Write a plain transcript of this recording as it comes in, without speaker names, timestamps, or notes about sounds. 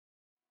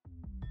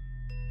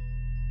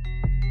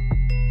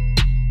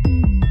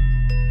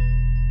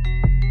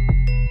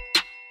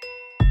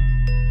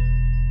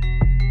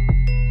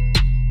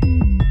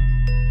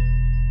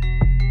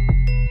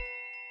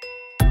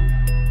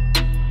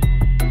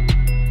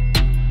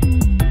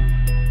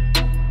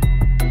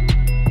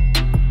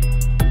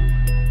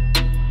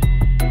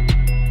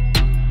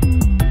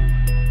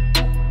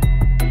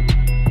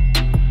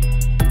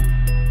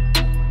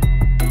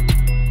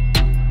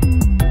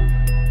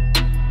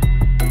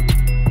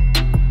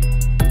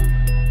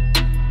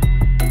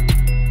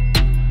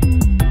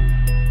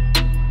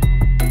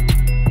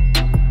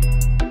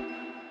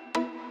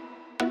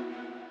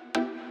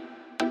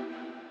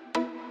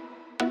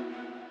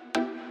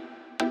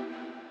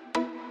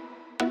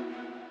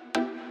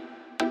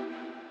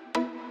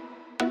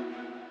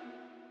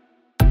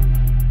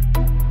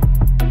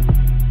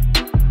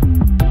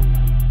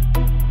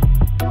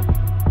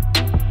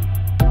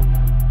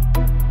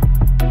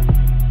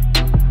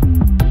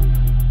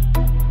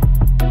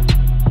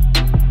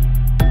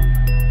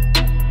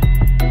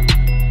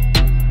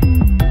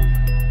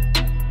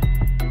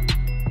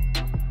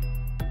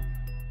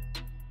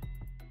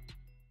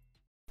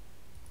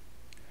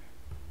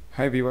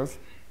Hi viewers,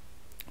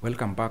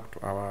 welcome back to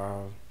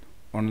our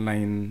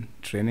online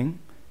training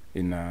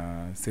in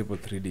Civil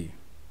 3D.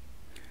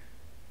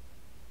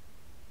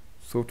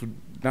 So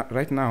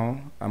right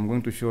now I'm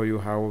going to show you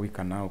how we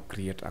can now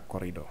create a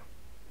corridor.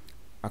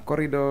 A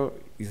corridor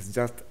is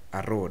just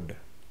a road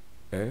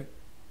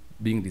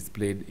being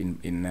displayed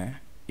in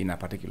a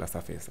particular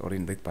surface or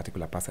in this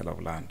particular parcel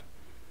of land.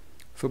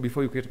 So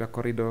before you create a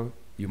corridor,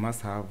 you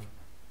must have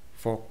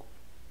four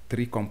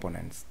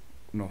components.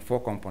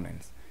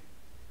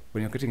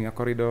 When you're creating a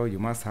corridor, you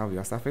must have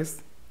your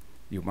surface,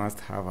 you must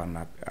have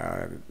an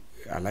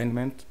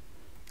alignment,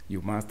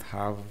 you must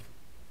have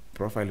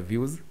profile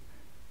views,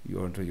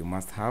 you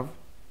must have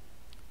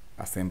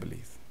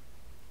assemblies.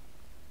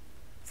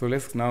 So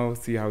let's now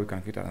see how we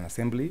can create an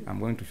assembly. I'm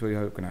going to show you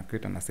how you can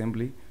create an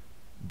assembly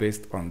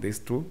based on these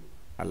two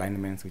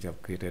alignments which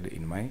I've created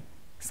in my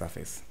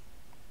surface.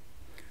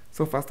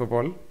 So first of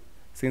all,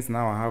 since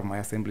now I have my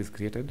assemblies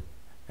created,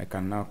 I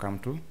can now come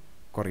to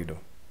corridor.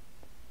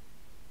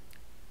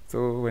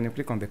 So when you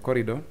click on the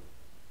corridor,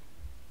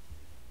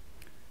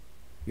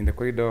 in the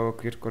corridor,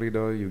 create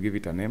corridor, you give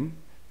it a name.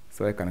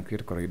 So I can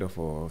create corridor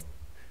for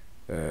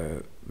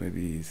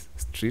maybe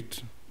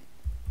street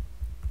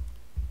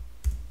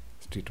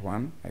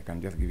 1. I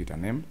can just give it a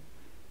name,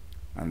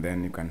 and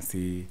then you can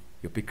see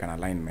you pick an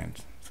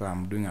alignment. So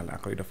I'm doing a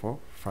corridor for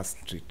first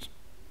street.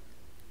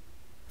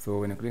 So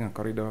when you click on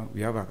corridor,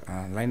 we have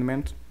an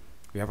alignment,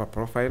 we have a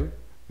profile,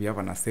 we have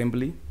an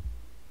assembly.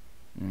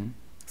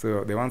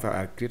 So the ones that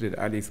I created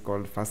earlier is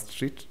called first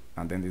street,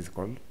 and then this is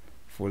called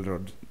full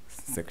road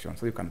section.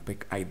 So you can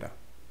pick either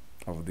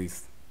of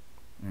these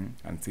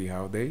and see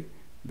how they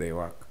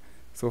work.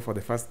 So for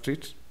the first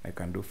street, I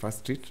can do first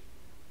street.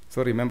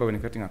 So remember, when you're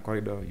creating a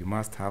corridor, you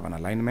must have an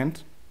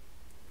alignment,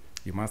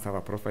 you must have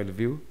a profile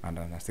view and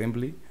an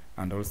assembly,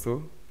 and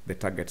also the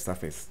target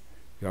surface.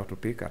 You have to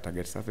pick a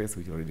target surface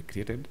which you already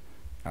created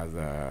as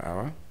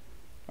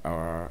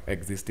our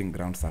existing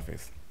ground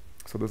surface.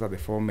 So those are the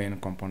four main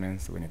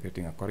components when you're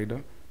creating a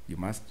corridor you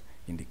must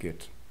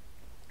indicate.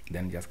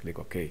 Then just click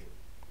OK.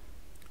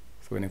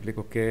 So when you click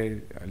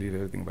OK, I leave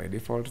everything by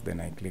default.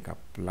 Then I click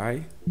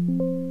apply.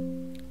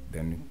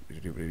 Then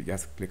you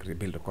just click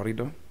rebuild the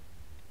corridor.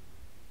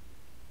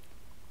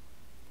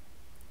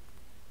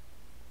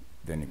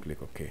 Then you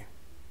click OK.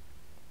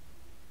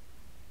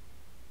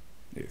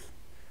 Yes.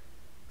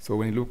 So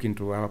when you look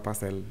into our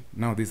parcel,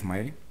 now this is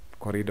my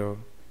corridor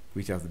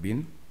which has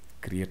been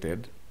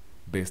created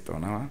based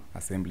on our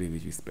assembly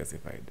which we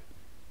specified.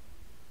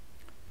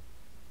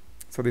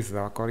 So this is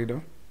our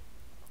corridor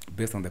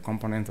based on the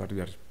components that we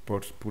have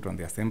put on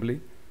the assembly.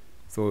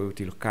 So it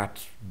will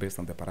cut based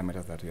on the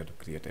parameters that we have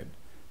created.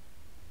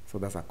 So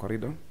that's our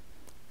corridor.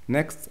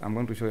 Next, I'm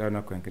going to show you how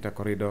to create a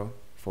corridor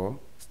for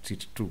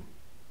street 2.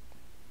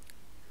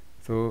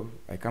 So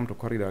I come to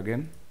corridor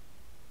again.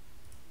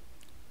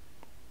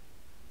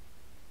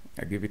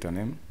 I give it a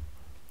name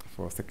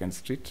for second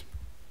street.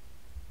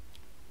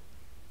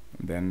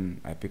 Then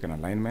I pick an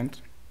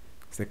alignment,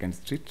 second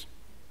street,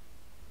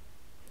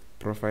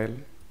 profile,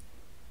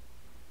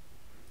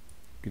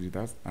 give it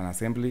that, an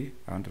assembly,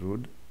 I want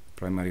road,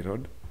 primary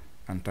road,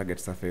 and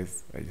target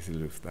surface, I just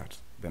use that.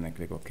 Then I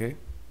click OK.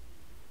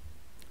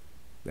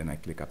 Then I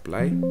click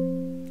apply.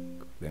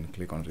 Then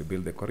click on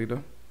rebuild the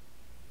corridor.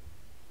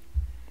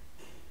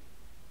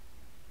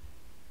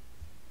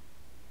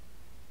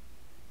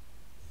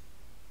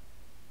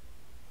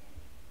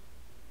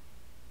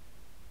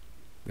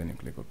 Then you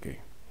click OK.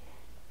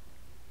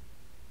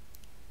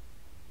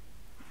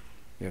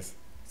 Yes.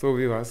 So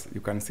viewers, you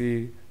can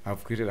see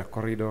I've created a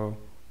corridor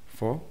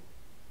for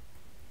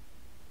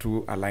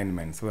two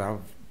alignments. So I have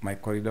my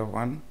corridor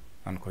 1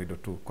 and corridor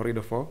 2.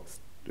 Corridor 4,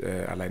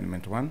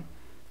 alignment 1,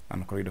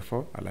 and corridor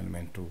 4,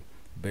 alignment 2,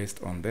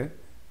 based on the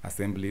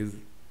assemblies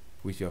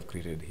which you have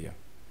created here.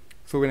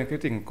 So when you're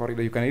creating a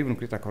corridor, you can even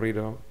create a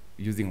corridor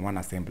using one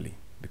assembly,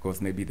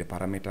 because maybe the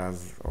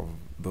parameters of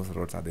those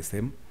roads are the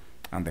same,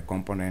 and the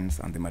components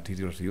and the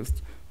materials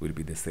used will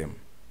be the same.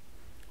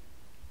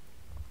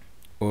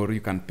 Or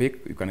you can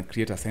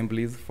create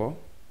assemblies for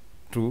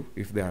two,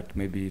 if there are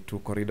maybe two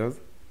corridors.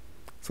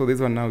 So this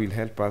one now will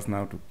help us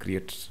now to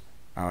create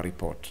our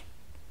report.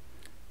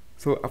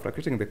 So after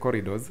creating the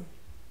corridors,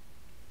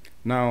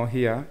 now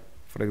here,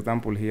 for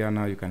example, here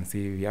now you can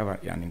see we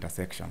have an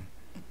intersection.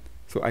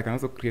 So I can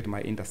also create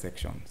my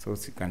intersection. So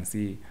you can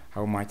see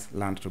how much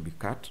land to be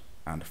cut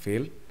and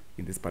fill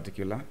in this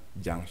particular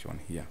junction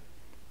here.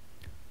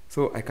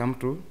 So I come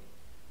to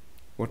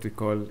what we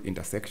call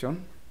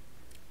intersection.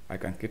 I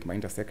can create my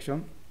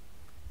intersection,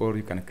 or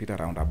you can create a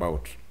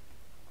roundabout.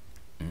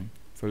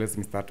 So let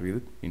me start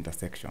with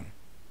intersection.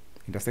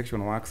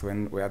 Intersection works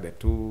where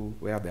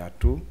there are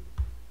two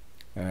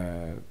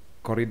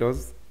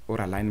corridors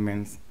or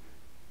alignments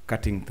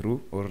cutting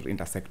through or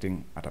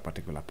intersecting at a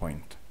particular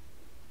point.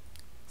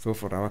 So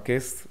for our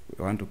case,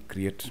 we want to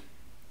create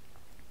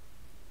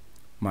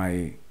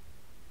my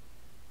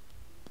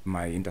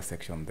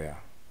intersection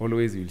there.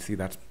 Always you'll see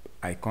that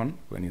icon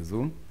when you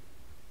zoom.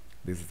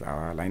 This is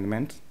our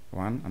alignment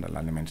 1 and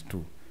alignment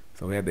 2.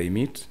 So where they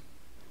meet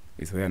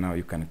is where now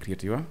you can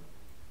create your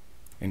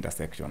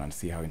intersection and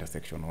see how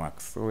intersection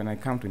works. So when I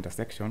come to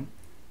intersection,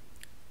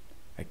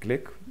 I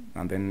click,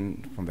 and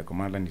then from the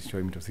command line it's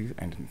showing me to see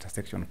an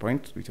intersection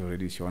point, which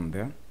already is shown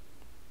there.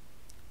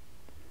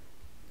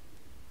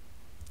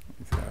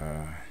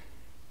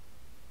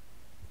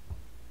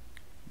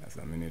 That's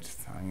a minute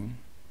hanging.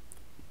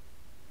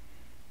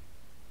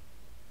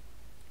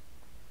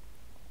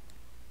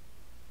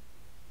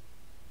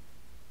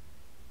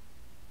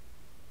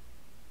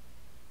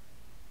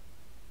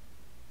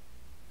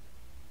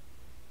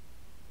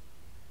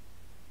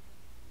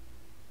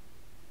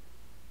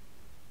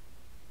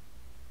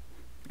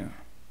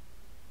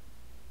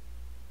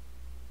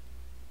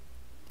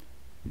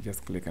 You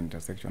just click an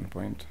intersection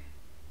point.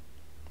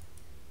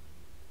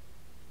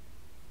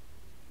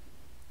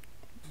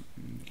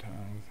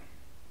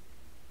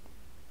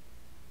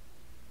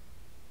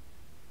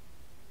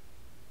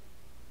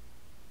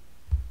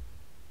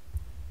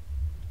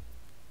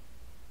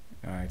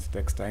 It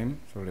takes time,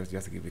 so let's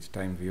just give it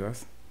time,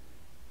 viewers,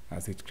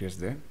 as it creates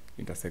the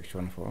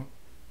intersection for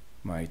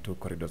my two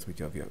corridors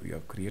which we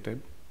have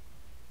created.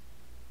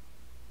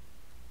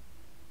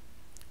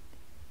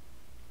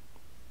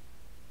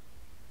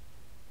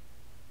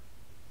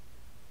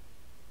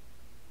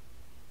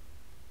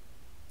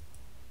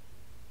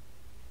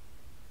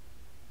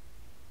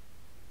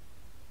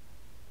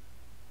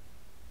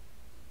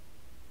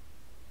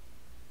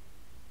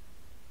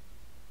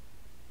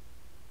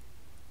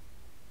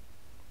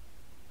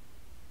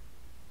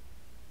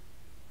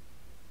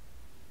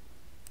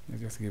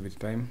 Let's just give it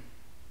time.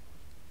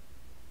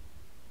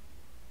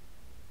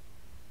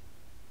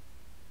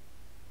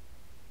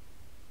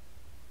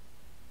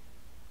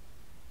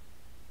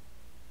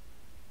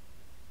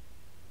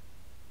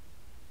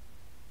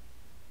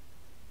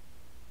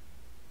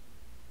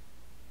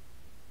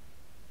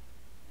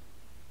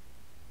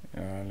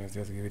 Let's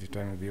just give it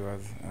time,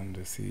 viewers,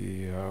 and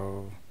see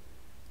how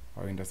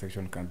our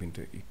intersection can be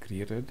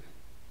created.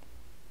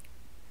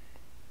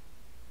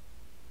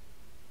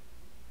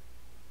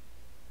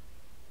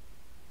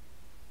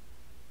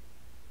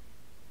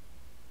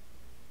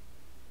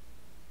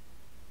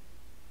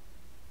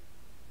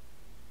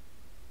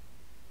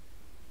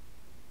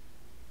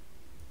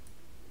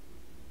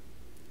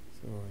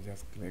 So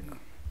just click.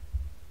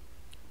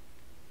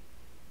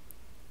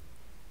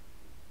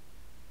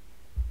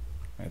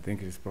 I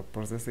think it is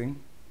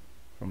processing.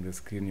 From the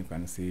screen you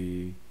can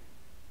see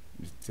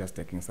it's just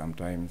taking some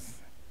time.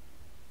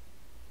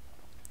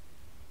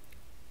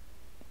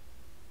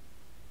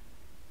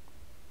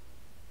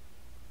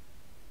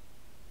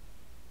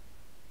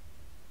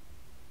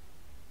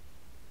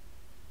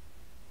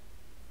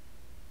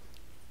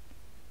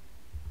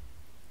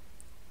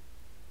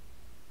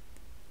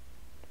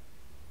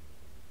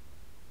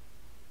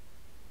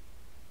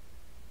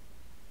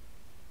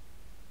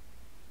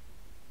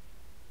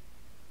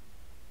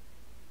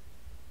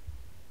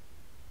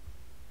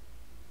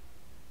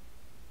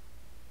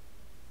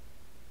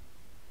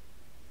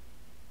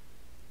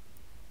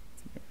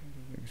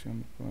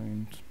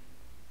 Point.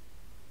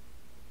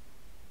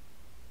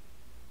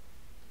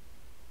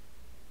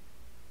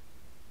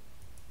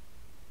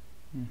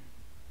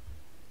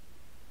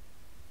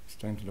 It's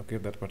trying to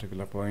locate that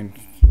particular point,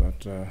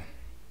 but it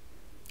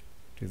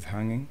is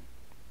hanging.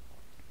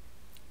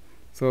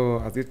 So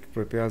as it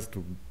prepares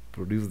to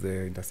produce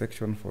the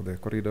intersection for the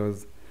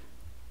corridors,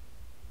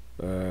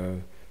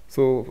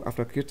 so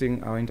after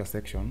creating our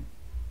intersection,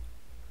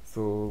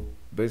 so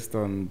based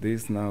on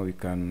this now we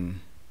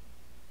can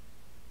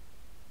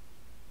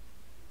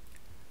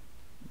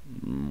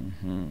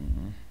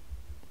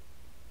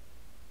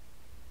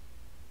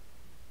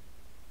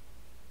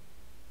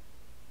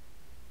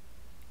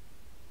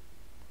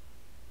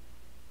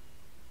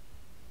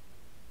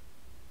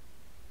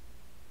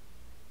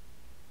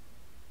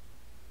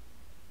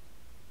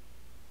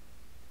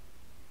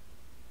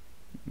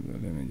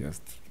let me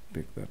just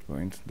pick that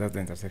point. That's the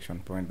intersection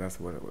point. That's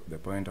what the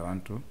point I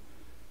want to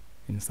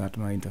insert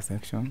my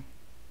intersection.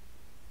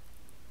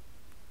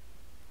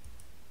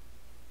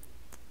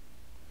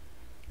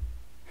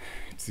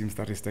 It seems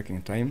that is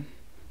taking time.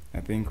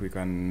 I think we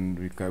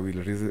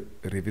will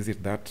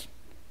revisit that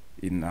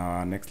in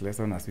our next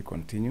lesson as we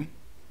continue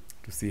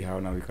to see how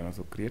now we can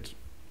also create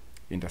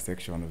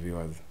intersection,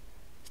 viewers.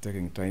 It's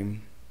taking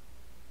time.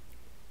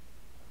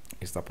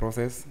 It's a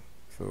process,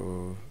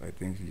 so I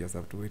think you just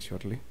have to wait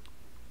shortly.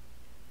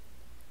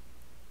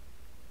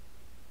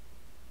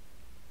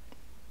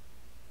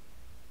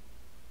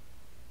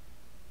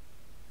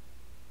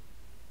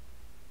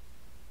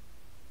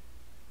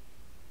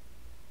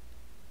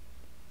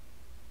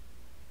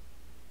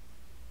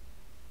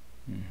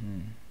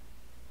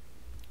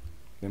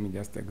 Let me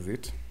just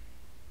exit.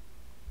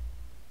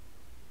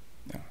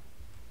 Yeah.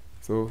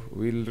 So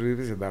we'll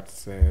revisit that.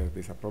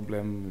 There's a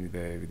problem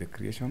with the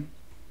creation,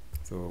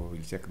 so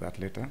we'll check that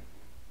later,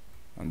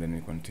 and then we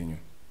continue.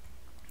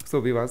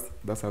 So viewers,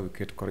 that's how we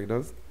create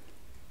corridors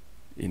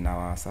in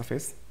our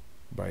surface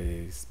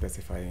by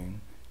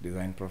specifying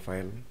design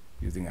profile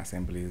using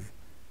assemblies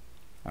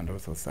and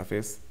also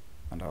surface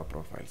and our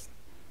profiles.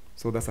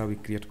 So that's how we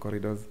create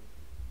corridors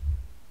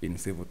in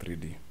Civil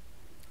 3D.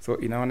 So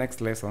in our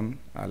next lesson,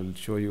 I'll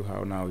show you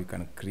how now we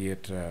can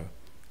create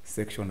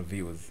section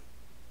views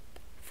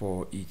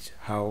for each,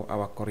 how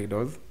our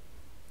corridors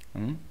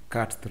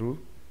cut through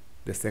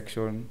the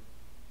section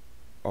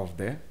of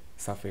the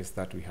surface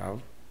that we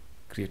have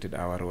created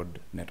our road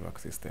network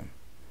system.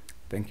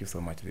 Thank you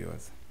so much,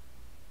 viewers.